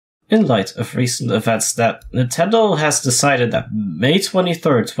In light of recent events that Nintendo has decided that May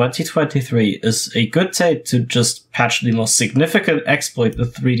 23rd, 2023 is a good date to just patch the most significant exploit the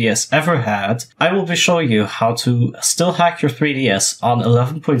 3DS ever had, I will be showing you how to still hack your 3DS on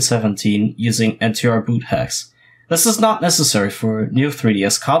 11.17 using ntrboothax. This is not necessary for new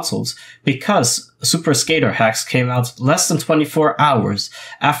 3DS consoles because Super Skater hacks came out less than 24 hours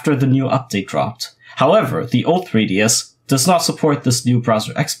after the new update dropped. However, the old 3DS does not support this new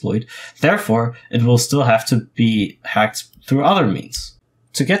browser exploit, therefore it will still have to be hacked through other means.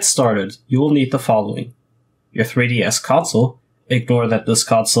 To get started, you will need the following: your 3DS console, ignore that this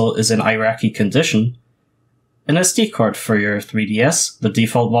console is in Iraqi condition, an SD card for your 3DS, the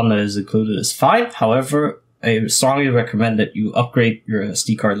default one that is included is fine, however, I strongly recommend that you upgrade your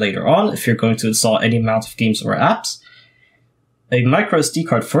SD card later on if you're going to install any amount of games or apps, a micro SD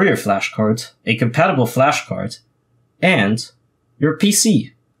card for your flash card, a compatible flash card, and your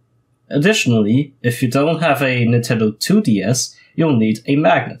PC. Additionally, if you don't have a Nintendo 2DS, you'll need a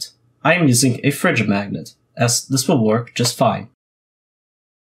magnet. I am using a fridge magnet, as this will work just fine.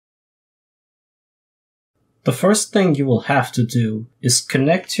 The first thing you will have to do is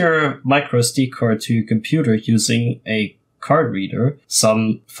connect your microSD card to your computer using a card reader.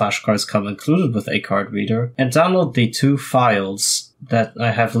 Some flash cards come included with a card reader, and download the two files that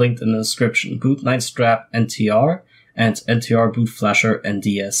I have linked in the description: boot9strap NTR and NTR boot flasher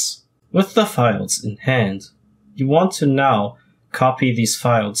NDS. With the files in hand, you want to now copy these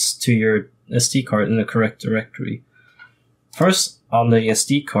files to your SD card in the correct directory. First, on the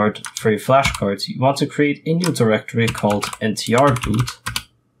SD card for your flash cards, you want to create a new directory called ntrboot,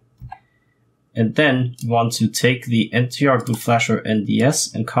 and then you want to take the NTR boot flasher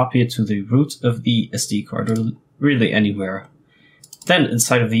NDS and copy it to the root of the SD card, or really anywhere. Then,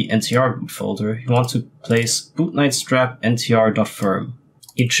 inside of the NTR boot folder, you want to place boot9strap ntr.firm.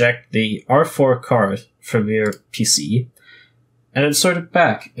 Eject the R4 card from your PC and insert it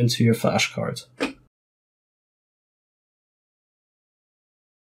back into your flash card.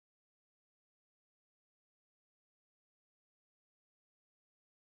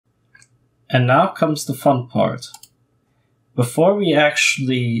 And now comes the fun part. Before we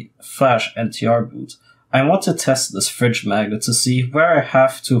actually flash NTR boot, I want to test this fridge magnet to see where I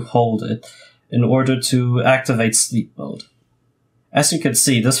have to hold it in order to activate sleep mode. As you can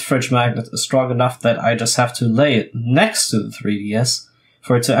see, this fridge magnet is strong enough that I just have to lay it next to the 3DS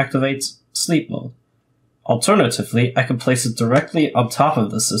for it to activate sleep mode. Alternatively, I can place it directly on top of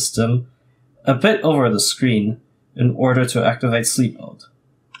the system, a bit over the screen, in order to activate sleep mode.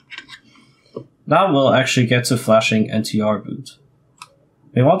 Now we'll actually get to flashing NTR boot.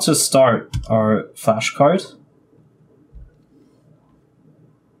 We want to start our flash card.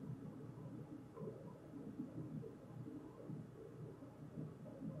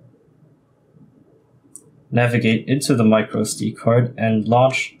 Navigate into the microSD card and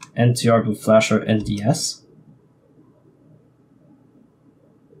launch NTR boot flasher NDS.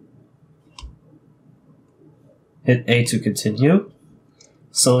 Hit A to continue.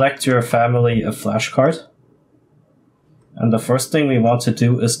 Select your family of flash card. And the first thing we want to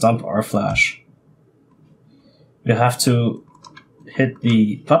do is dump our flash. We have to hit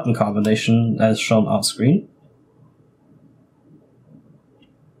the button combination as shown on screen.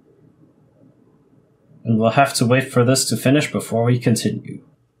 And we'll have to wait for this to finish before we continue.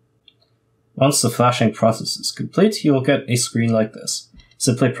 Once the flashing process is complete, you will get a screen like this.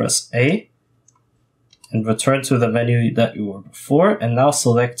 Simply press A and return to the menu that you were before, and now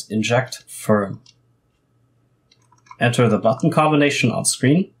select Inject Firm. Enter the button combination on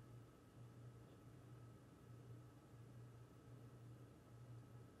screen.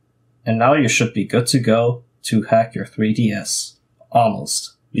 And now you should be good to go to hack your 3DS.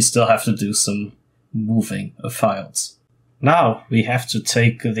 Almost. We still have to do some moving of files. Now we have to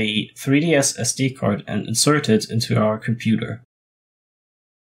take the 3DS SD card and insert it into our computer.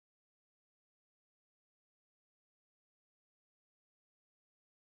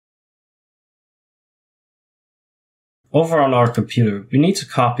 Over on our computer, we need to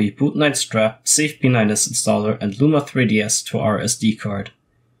copy boot9strap, safep9s installer, and Luma 3DS to our SD card.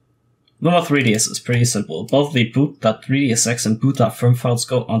 Luma 3DS is pretty simple. Both the boot.3dsx and boot.firm files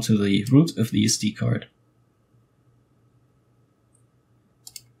go onto the root of the SD card.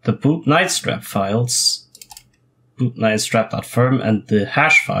 The boot9strap files, boot9strap.firm, and the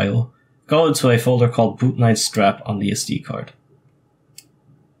hash file go into a folder called boot9strap on the SD card.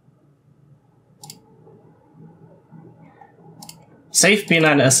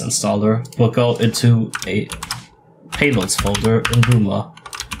 safep9s installer will go into a payloads folder in Luma.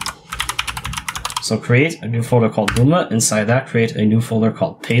 So create a new folder called Luma. Inside that, create a new folder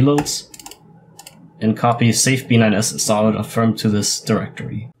called Payloads. And copy safe b9s installer.firm to this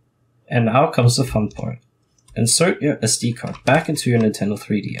directory. And now comes the fun part. Insert your SD card back into your Nintendo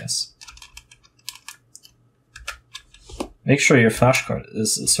 3DS. Make sure your flash card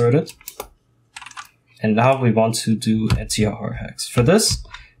is inserted. And now we want to do ntrboothax. For this,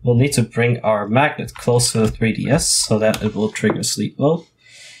 we'll need to bring our magnet close to the 3DS so that it will trigger sleep mode.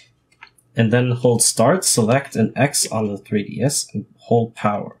 And then hold start, select an X on the 3DS, and hold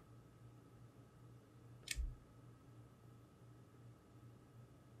power.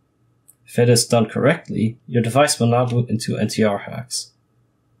 If it is done correctly, your device will now boot into ntrboothax.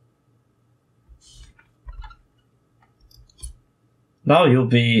 Now you'll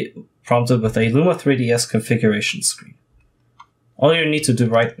be prompted with a Luma 3DS configuration screen. All you need to do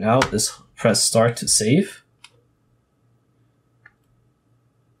right now is press start to save.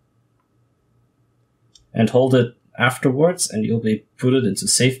 And hold it afterwards and you'll be booted into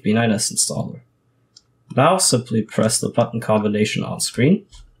Safe B9S installer. Now simply press the button combination on screen.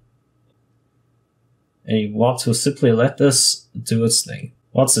 And you want to simply let this do its thing.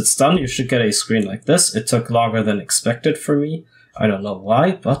 Once it's done, you should get a screen like this. It took longer than expected for me. I don't know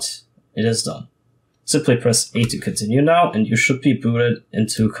why, but it is done. Simply press A to continue now, and you should be booted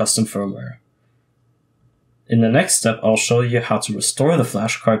into custom firmware. In the next step, I'll show you how to restore the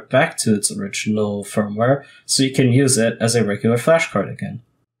flash card back to its original firmware, so you can use it as a regular flash card again.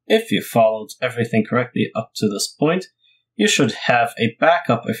 If you followed everything correctly up to this point, you should have a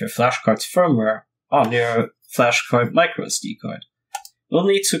backup of your flash card's firmware on your flash card microSD card. We'll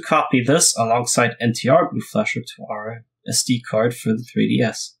need to copy this alongside ntrbootflasher to our SD card for the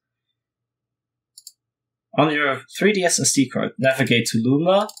 3DS. On your 3DS SD card, navigate to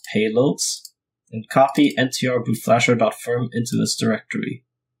Luma, Payloads, and copy ntrbootflasher.firm into this directory.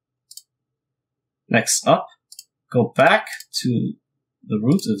 Next up, go back to the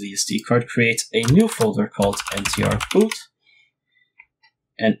root of the SD card, create a new folder called ntrboot,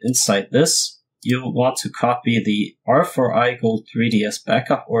 and inside this, you'll want to copy the R4i Gold 3DS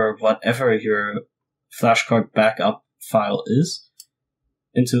backup, or whatever your flash card backup file is,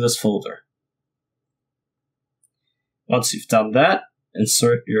 into this folder. Once you've done that,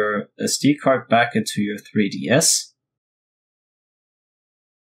 insert your SD card back into your 3DS.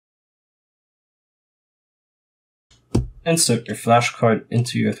 Insert your flash card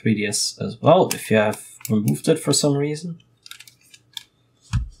into your 3DS as well if you have removed it for some reason.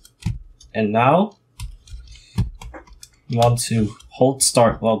 And now, you want to hold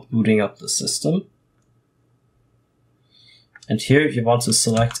start while booting up the system. And here you want to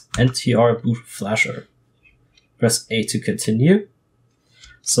select ntrbootflasher. Press A to continue.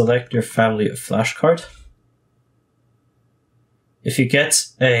 Select your family of flash card. If you get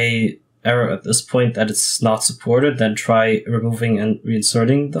an error at this point that it's not supported, then try removing and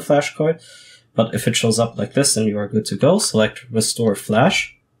reinserting the flash card. But if it shows up like this, then you are good to go. Select Restore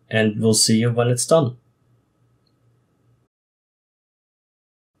Flash, and we'll see you when it's done.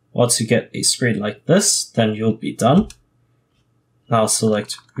 Once you get a screen like this, then you'll be done. Now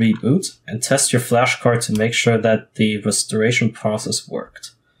select Reboot and test your flash card to make sure that the restoration process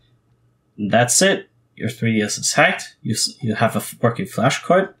worked. And that's it. Your 3DS is hacked. You have a working flash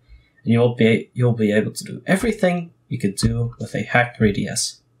card, and you'll be able to do everything you could do with a hacked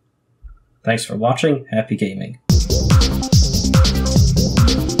 3DS. Thanks for watching. Happy gaming.